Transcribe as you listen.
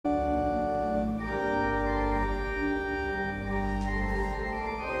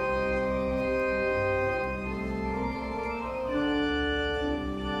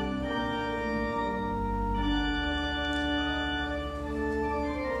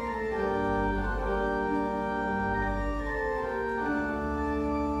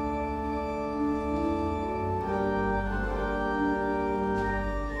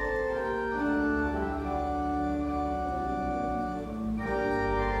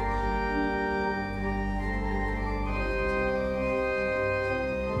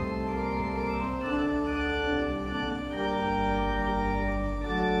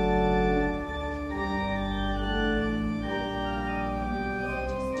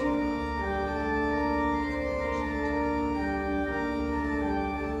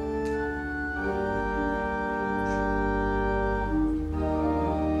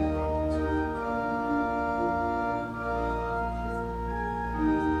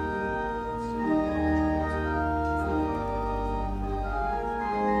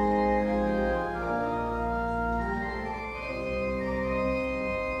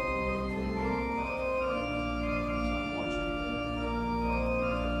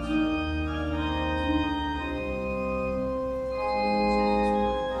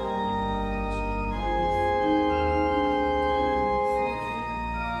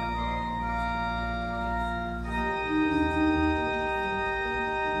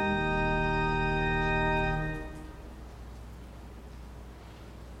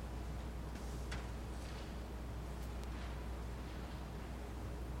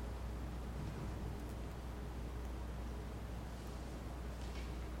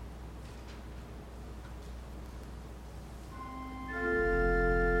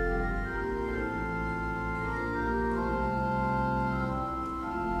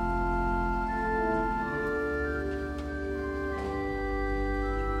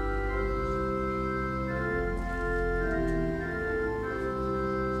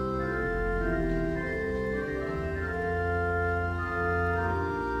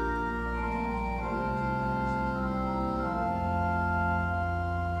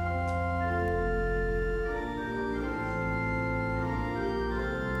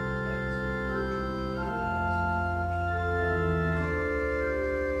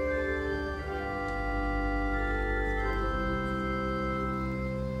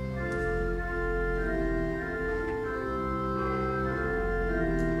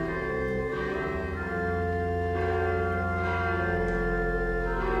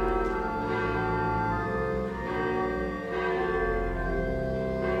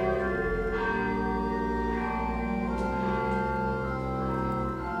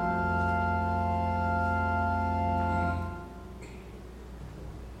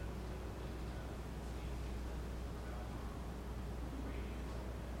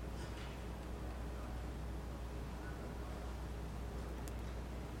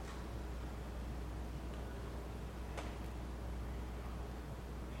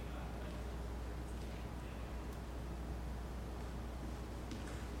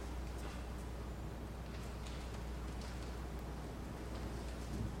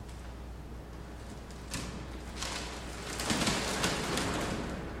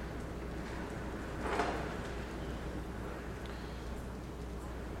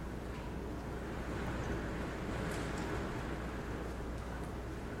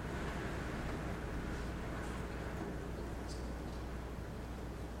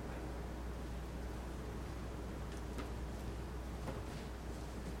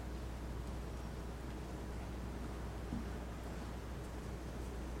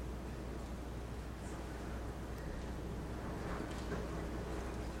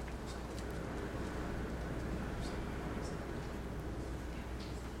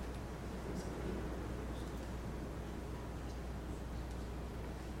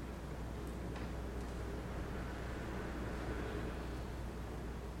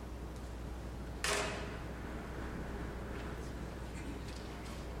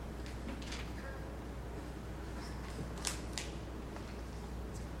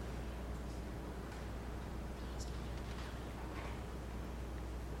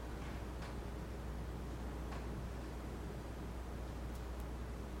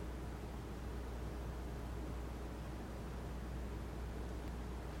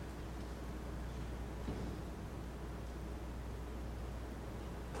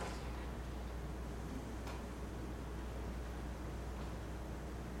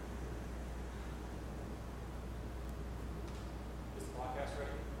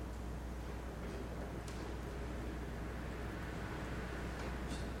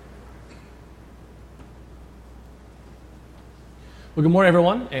Well, good morning,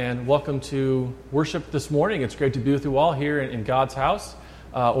 everyone, and welcome to worship this morning. It's great to be with you all here in God's house,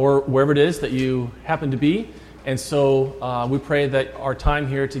 or wherever it is that you happen to be. And so we pray that our time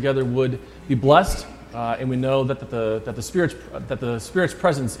here together would be blessed, and we know that the Spirit's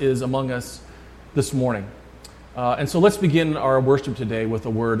presence is among us this morning. And so let's begin our worship today with a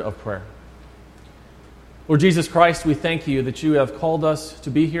word of prayer. Lord Jesus Christ, we thank you that you have called us to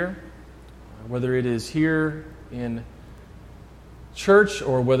be here, whether it is here in church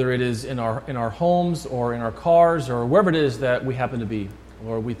or whether it is in our homes or in our cars or wherever it is that we happen to be.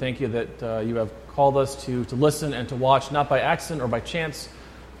 Lord, we thank you that you have called us to listen and to watch, not by accident or by chance,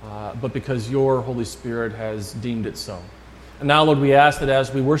 but because your Holy Spirit has deemed it so. And now, Lord, we ask that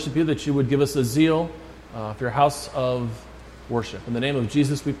as we worship you, that you would give us a zeal for your house of worship. In the name of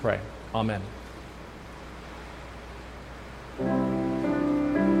Jesus we pray. Amen.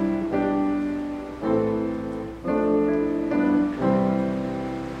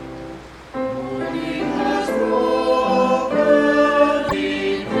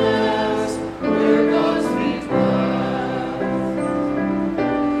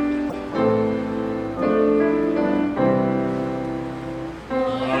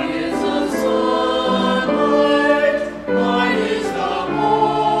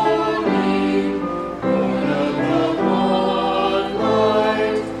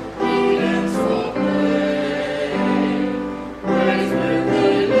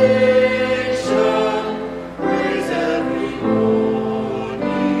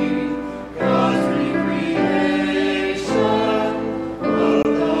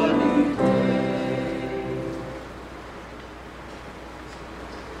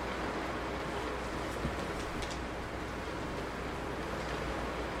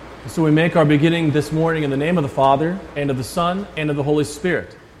 So we make our beginning this morning in the name of the Father, and of the Son, and of the Holy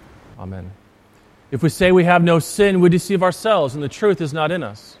Spirit. Amen. If we say we have no sin, we deceive ourselves, and the truth is not in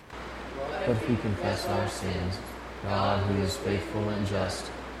us. But if we confess our sins, God, who is faithful and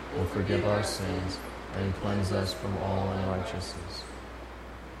just, will forgive our sins and cleanse us from all unrighteousness.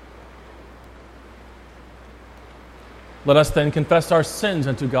 Let us then confess our sins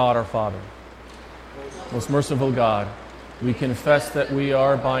unto God our Father. Most merciful God, we confess that we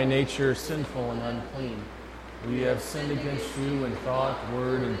are by nature sinful and unclean. We have sinned against you in thought,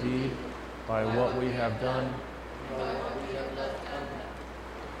 word, and deed, by what we have done. By what we have left undone.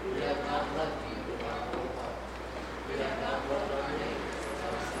 We have not loved you with our whole heart. We have not loved our neighbors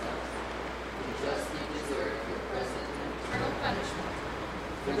as ourselves. We justly deserve your present and eternal punishment.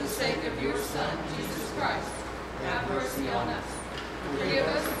 For the sake of your Son, Jesus Christ, have mercy on us. Forgive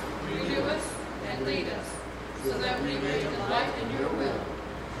us, renew us, and lead us, so that we may delight in your will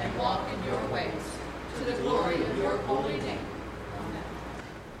and walk in your ways, to the glory of your holy name. Amen.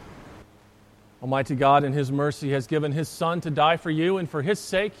 Almighty God, in his mercy, has given his Son to die for you, and for his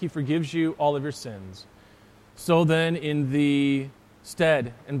sake he forgives you all of your sins. So then, in the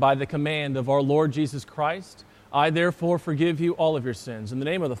stead and by the command of our Lord Jesus Christ, I therefore forgive you all of your sins. In the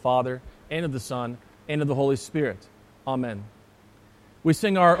name of the Father, and of the Son, and of the Holy Spirit. Amen. We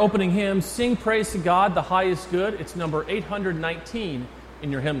sing our opening hymn, Sing Praise to God, the Highest Good. It's number 819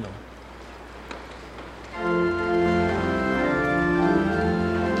 in your hymnal.